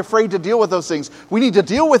 Why are we afraid to deal with those things? We need to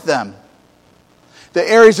deal with them. The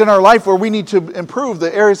areas in our life where we need to improve,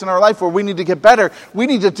 the areas in our life where we need to get better, we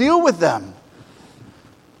need to deal with them.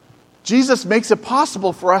 Jesus makes it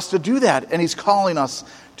possible for us to do that, and He's calling us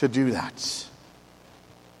to do that.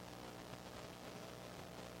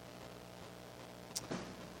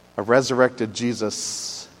 A resurrected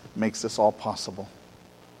Jesus makes this all possible.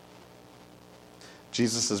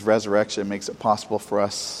 Jesus' resurrection makes it possible for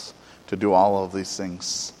us to do all of these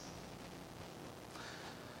things.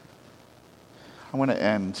 I want to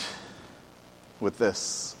end with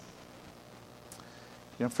this.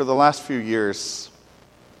 For the last few years,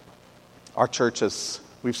 our churches,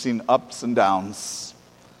 we've seen ups and downs.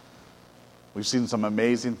 We've seen some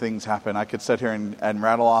amazing things happen. I could sit here and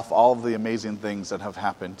rattle off all of the amazing things that have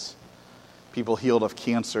happened. People healed of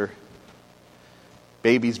cancer.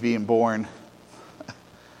 Babies being born.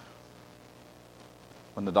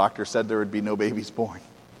 When the doctor said there would be no babies born.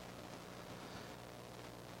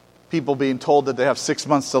 People being told that they have 6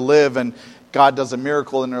 months to live, and God does a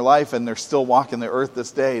miracle in their life, and they're still walking the earth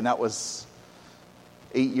this day. And that was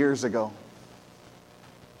 8 years ago.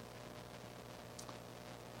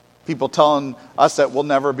 People telling us that we'll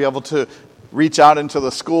never be able to reach out into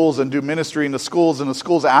the schools and do ministry in the schools, and the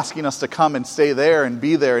schools asking us to come and stay there and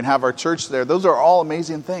be there and have our church there. Those are all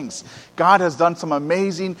amazing things. God has done some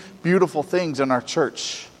amazing, beautiful things in our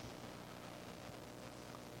church.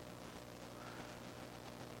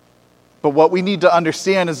 But what we need to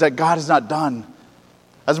understand is that God is not done.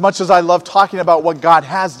 As much as I love talking about what God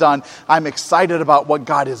has done, I'm excited about what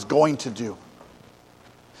God is going to do.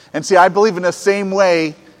 And see, I believe in the same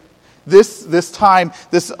way, this time,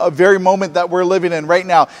 this very moment that we're living in right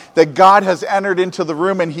now, that God has entered into the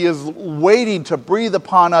room and He is waiting to breathe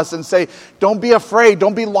upon us and say, don't be afraid,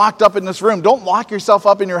 don't be locked up in this room, don't lock yourself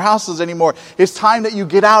up in your houses anymore. It's time that you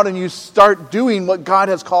get out and you start doing what God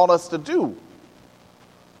has called us to do.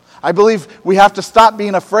 I believe we have to stop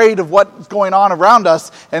being afraid of what's going on around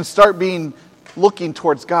us and start looking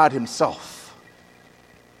towards God Himself.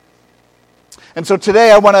 And so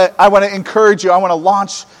today I want to encourage you, I want to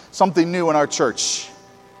launch something new in our church.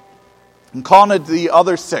 I'm calling it the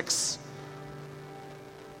Other Six.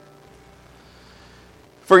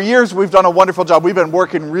 For years we've done a wonderful job. We've been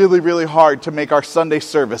working really, really hard to make our Sunday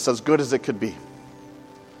service as good as it could be.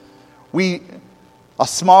 A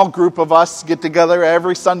small group of us get together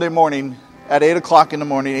every Sunday morning at 8 o'clock in the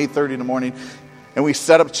morning, 8:30 in the morning, and we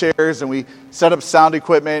set up chairs and we set up sound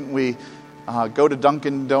equipment. And we go to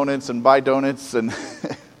Dunkin' Donuts and buy donuts, and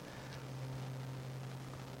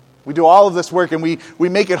we do all of this work, and we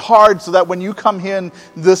make it hard so that when you come in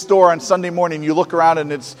this door on Sunday morning, you look around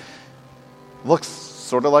and it looks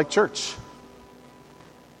sort of like church.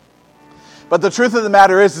 But the truth of the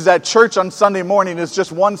matter is that church on Sunday morning is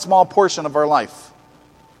just one small portion of our life.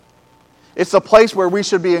 It's a place where we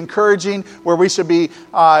should be encouraging, where we should be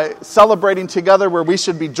celebrating together, where we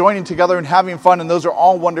should be joining together and having fun, and those are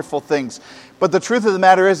all wonderful things. But the truth of the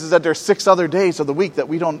matter is that there's 6 other days of the week that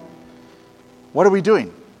we don't... What are we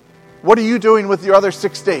doing? What are you doing with your other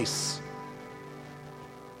 6 days?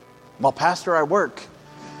 Well, Pastor, I work.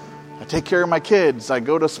 I take care of my kids. I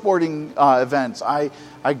go to sporting events. I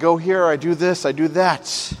go here, I do this, I do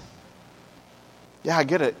that. Yeah, I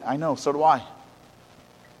get it. I know, so do I.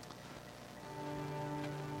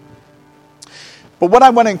 But what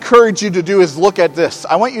I want to encourage you to do is look at this.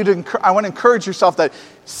 I want to encourage yourself that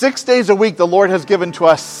 6 days a week the Lord has given to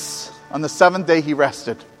us. On the 7th day He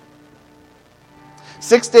rested.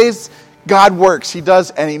 6 days God works. He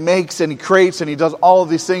does, and He makes, and He creates, and He does all of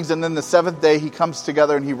these things. And then the 7th day He comes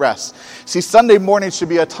together and He rests. See, Sunday morning should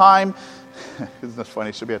be a time... Isn't that funny?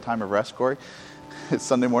 It should be a time of rest, Corey. Is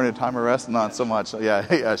Sunday morning a time of rest? Not so much.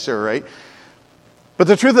 Yeah, sure, right? But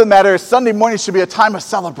the truth of the matter is Sunday morning should be a time of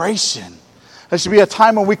celebration. It should be a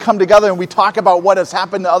time when we come together and we talk about what has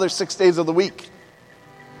happened the other 6 days of the week.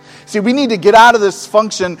 See, we need to get out of this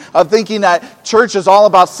function of thinking that church is all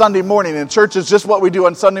about Sunday morning and church is just what we do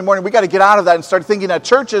on Sunday morning. We got to get out of that and start thinking that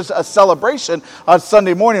church is a celebration on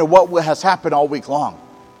Sunday morning of what has happened all week long.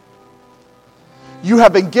 You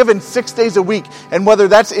have been given 6 days a week, and whether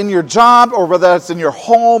that's in your job or whether that's in your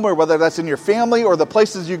home or whether that's in your family or the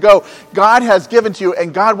places you go, God has given to you,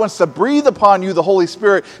 and God wants to breathe upon you the Holy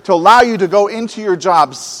Spirit to allow you to go into your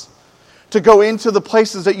jobs, to go into the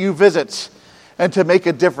places that you visit, and to make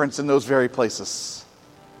a difference in those very places.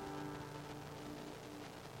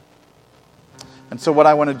 And so what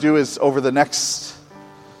I want to do is over the next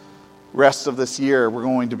rest of this year, we're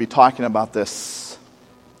going to be talking about this.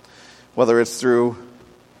 Whether it's through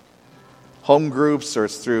home groups or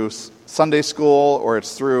it's through Sunday school or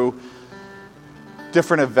it's through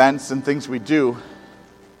different events and things we do,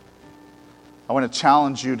 I want to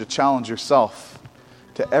challenge you to challenge yourself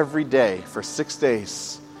to every day for 6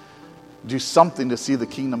 days do something to see the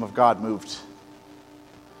kingdom of God moved.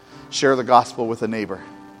 Share the gospel with a neighbor.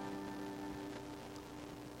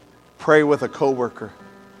 Pray with a coworker.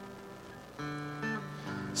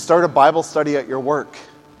 Start a Bible study at your work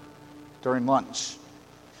during lunch.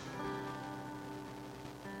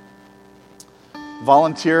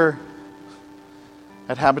 Volunteer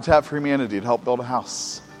at Habitat for Humanity to help build a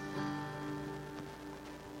house.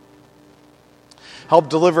 Help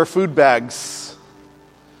deliver food bags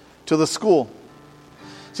to the school.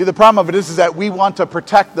 See, the problem of it is that we want to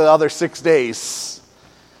protect the other 6 days.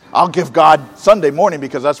 I'll give God Sunday morning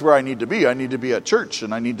because that's where I need to be. I need to be at church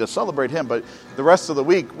and I need to celebrate Him. But the rest of the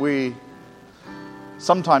week, we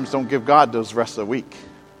sometimes don't give God those rest of the week.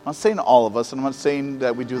 I'm not saying all of us, and I'm not saying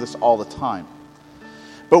that we do this all the time.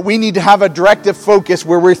 But we need to have a directive focus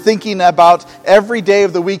where we're thinking about every day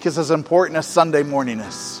of the week is as important as Sunday morning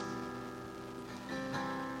is.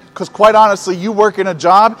 Because quite honestly, you work in a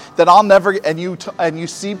job that I'll never, and you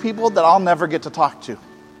see people that I'll never get to talk to.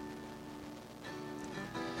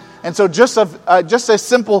 And so just a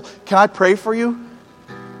simple, can I pray for you?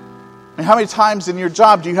 And how many times in your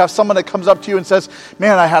job do you have someone that comes up to you and says,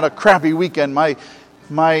 man, I had a crappy weekend. My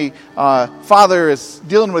father is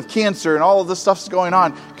dealing with cancer and all of this stuff's going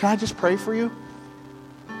on. Can I just pray for you?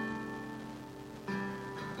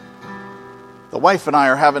 The wife and I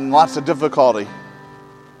are having lots of difficulty.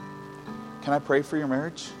 Can I pray for your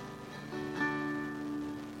marriage?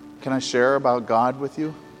 Can I share about God with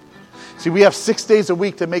you? See, we have 6 days a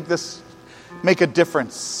week to make a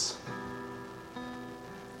difference.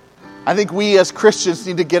 I think we as Christians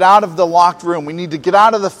need to get out of the locked room. We need to get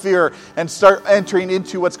out of the fear and start entering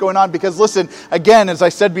into what's going on. Because listen, again, as I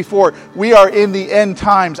said before, we are in the end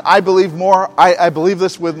times. I believe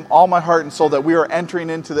this with all my heart and soul, that we are entering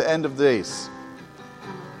into the end of days.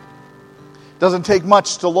 It doesn't take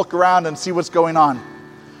much to look around and see what's going on.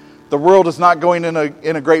 The world is not going in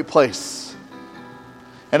a great place.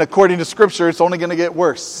 And according to Scripture, it's only going to get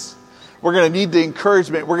worse. We're going to need the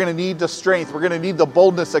encouragement. We're going to need the strength. We're going to need the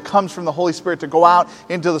boldness that comes from the Holy Spirit to go out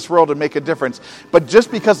into this world and make a difference. But just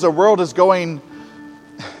because the world is going,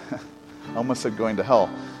 I almost said going to hell.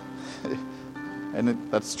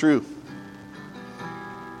 And that's true.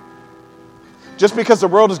 Just because the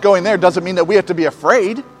world is going there doesn't mean that we have to be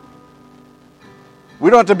afraid. We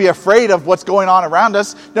don't have to be afraid of what's going on around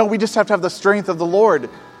us. No, we just have to have the strength of the Lord.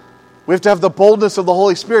 We have to have the boldness of the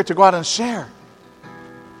Holy Spirit to go out and share.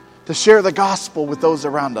 To share the gospel with those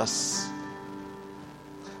around us.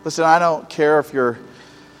 Listen, I don't care if you're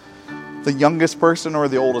the youngest person or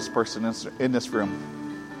the oldest person in this room.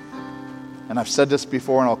 And I've said this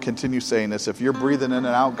before and I'll continue saying this. If you're breathing in and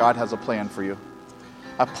out, God has a plan for you.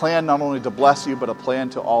 a plan not only to bless you, but a plan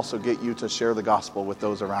to also get you to share the gospel with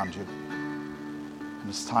those around you. And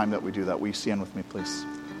it's time that we do that. Will you stand with me, please?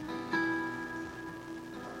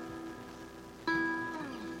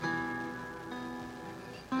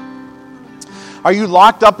 Are you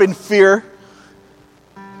locked up in fear?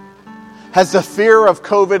 Has the fear of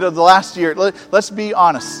COVID of the last year, let's be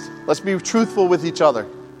honest. Let's be truthful with each other.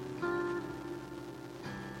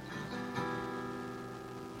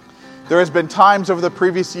 There has been times over the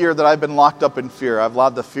previous year that I've been locked up in fear. I've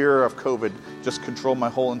allowed the fear of COVID just control my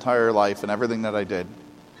whole entire life and everything that I did.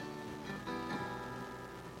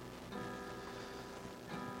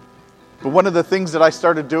 But one of the things that I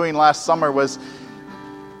started doing last summer was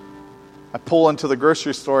I pull into the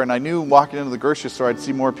grocery store, and I knew walking into the grocery store I'd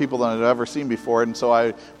see more people than I'd ever seen before, and so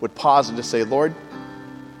I would pause and just say, Lord,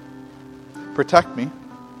 protect me.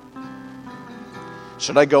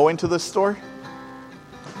 Should I go into this store?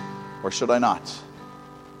 Or should I not?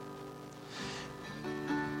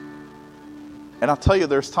 And I'll tell you,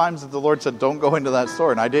 there's times that the Lord said, don't go into that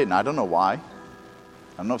store, and I didn't. I don't know why.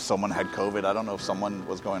 I don't know if someone had COVID. I don't know if someone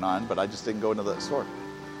was going on, but I just didn't go into that store.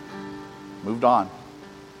 Moved on.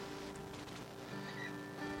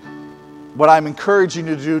 What I'm encouraging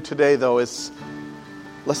you to do today, though, is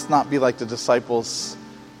let's not be like the disciples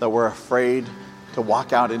that were afraid to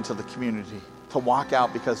walk out into the community. To walk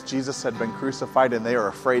out because Jesus had been crucified and they were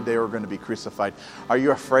afraid they were going to be crucified. Are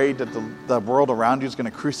you afraid that the world around you is going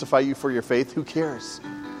to crucify you for your faith? Who cares?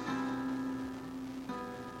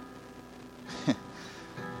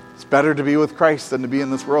 It's better to be with Christ than to be in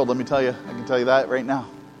this world. Let me tell you. I can tell you that right now.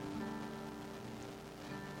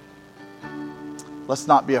 Let's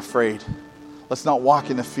not be afraid. Let's not walk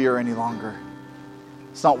in the fear any longer.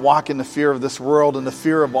 Let's not walk in the fear of this world and the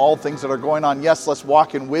fear of all things that are going on. Yes, let's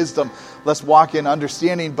walk in wisdom. Let's walk in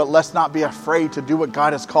understanding, but let's not be afraid to do what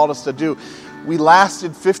God has called us to do. We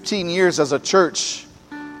lasted 15 years as a church,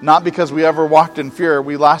 not because we ever walked in fear.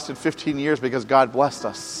 We lasted 15 years because God blessed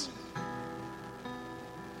us.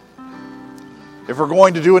 If we're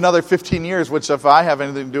going to do another 15 years, which if I have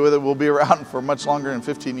anything to do with it, we'll be around for much longer than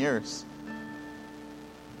 15 years.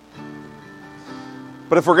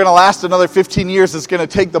 But if we're going to last another 15 years, it's going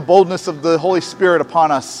to take the boldness of the Holy Spirit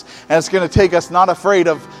upon us. And it's going to take us not afraid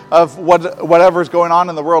of whatever's going on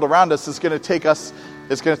in the world around us. It's going to take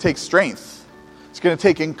strength. It's going to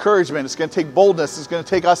take encouragement. It's going to take boldness. It's going to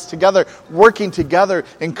take us together, working together,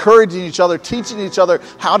 encouraging each other, teaching each other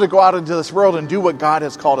how to go out into this world and do what God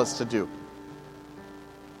has called us to do.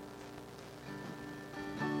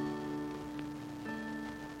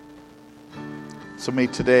 So may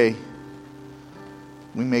today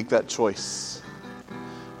we make that choice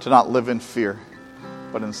to not live in fear,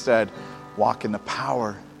 but instead walk in the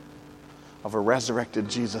power of a resurrected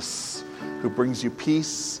Jesus who brings you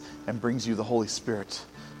peace and brings you the Holy Spirit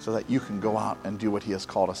so that you can go out and do what He has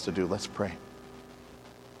called us to do. Let's pray.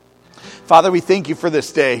 Father, we thank you for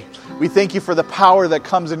this day. We thank you for the power that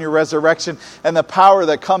comes in your resurrection and the power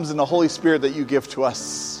that comes in the Holy Spirit that you give to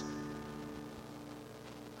us.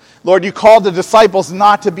 Lord, you called the disciples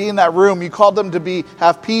not to be in that room. You called them to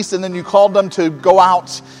have peace, and then you called them to go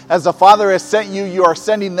out. As the Father has sent you, you are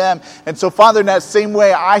sending them. And so, Father, in that same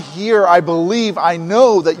way, I believe, I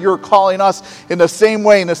know that you're calling us in the same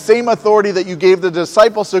way, in the same authority that you gave the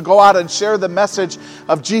disciples to go out and share the message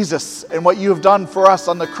of Jesus and what you have done for us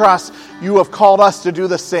on the cross. You have called us to do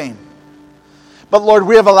the same. But Lord,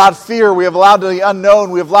 we have allowed fear, we have allowed the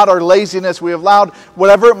unknown, we have allowed our laziness, we have allowed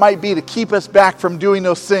whatever it might be to keep us back from doing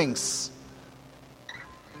those things.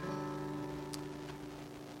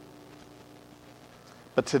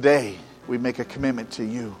 But today, we make a commitment to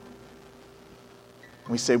you.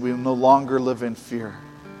 We say we will no longer live in fear.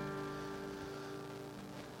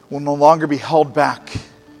 We'll no longer be held back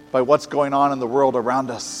by what's going on in the world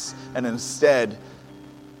around us, and instead,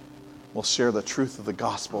 we'll share the truth of the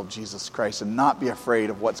gospel of Jesus Christ and not be afraid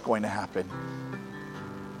of what's going to happen.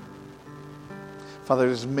 Father,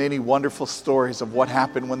 there's many wonderful stories of what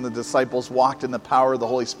happened when the disciples walked in the power of the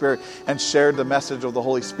Holy Spirit and shared the message of the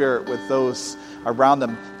Holy Spirit with those around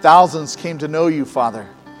them. Thousands came to know you, Father,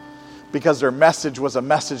 because their message was a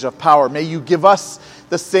message of power. May you give us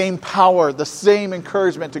the same power, the same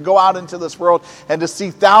encouragement to go out into this world and to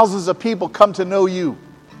see thousands of people come to know you.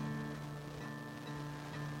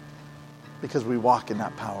 Because we walk in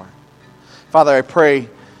that power. Father, I pray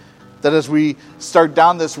that as we start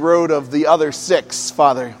down this road of the other 6,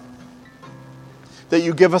 Father, that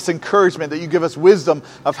you give us encouragement, that you give us wisdom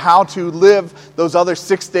of how to live those other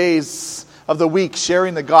 6 days of the week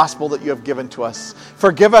sharing the gospel that you have given to us.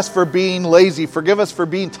 Forgive us for being lazy. Forgive us for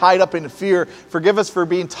being tied up in fear. Forgive us for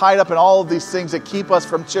being tied up in all of these things that keep us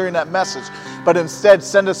from sharing that message. But instead,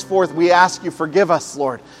 send us forth. We ask you, forgive us,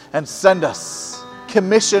 Lord, and send us.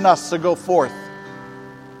 Commission us to go forth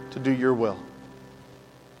to do your will.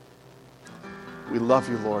 We love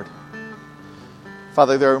you, Lord.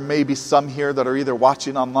 Father, there may be some here that are either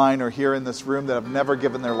watching online or here in this room that have never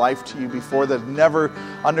given their life to you before, that have never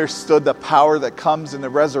understood the power that comes in the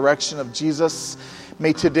resurrection of Jesus.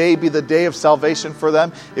 May today be the day of salvation for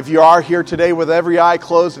them. If you are here today with every eye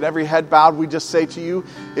closed and every head bowed, we just say to you,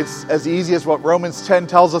 it's as easy as what Romans 10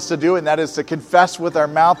 tells us to do, and that is to confess with our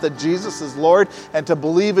mouth that Jesus is Lord and to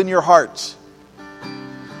believe in your heart.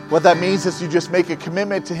 What that means is you just make a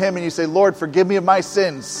commitment to Him and you say, Lord, forgive me of my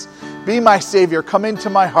sins. Be my Savior. Come into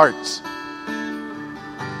my heart.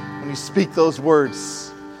 When you speak those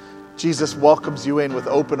words, Jesus welcomes you in with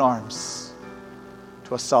open arms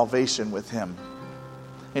to a salvation with Him.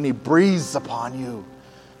 And He breathes upon you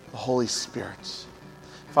the Holy Spirit.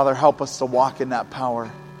 Father, help us to walk in that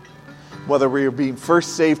power. Whether we are being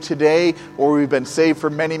first saved today or we've been saved for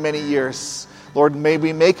many, many years. Lord, may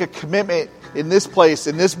we make a commitment in this place,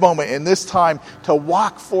 in this moment, in this time, to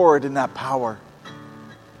walk forward in that power,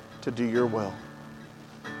 to do your will.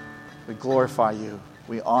 We glorify you,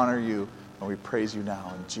 we honor you, and we praise you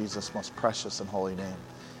now in Jesus' most precious and holy name.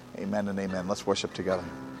 Amen and amen. Let's worship together.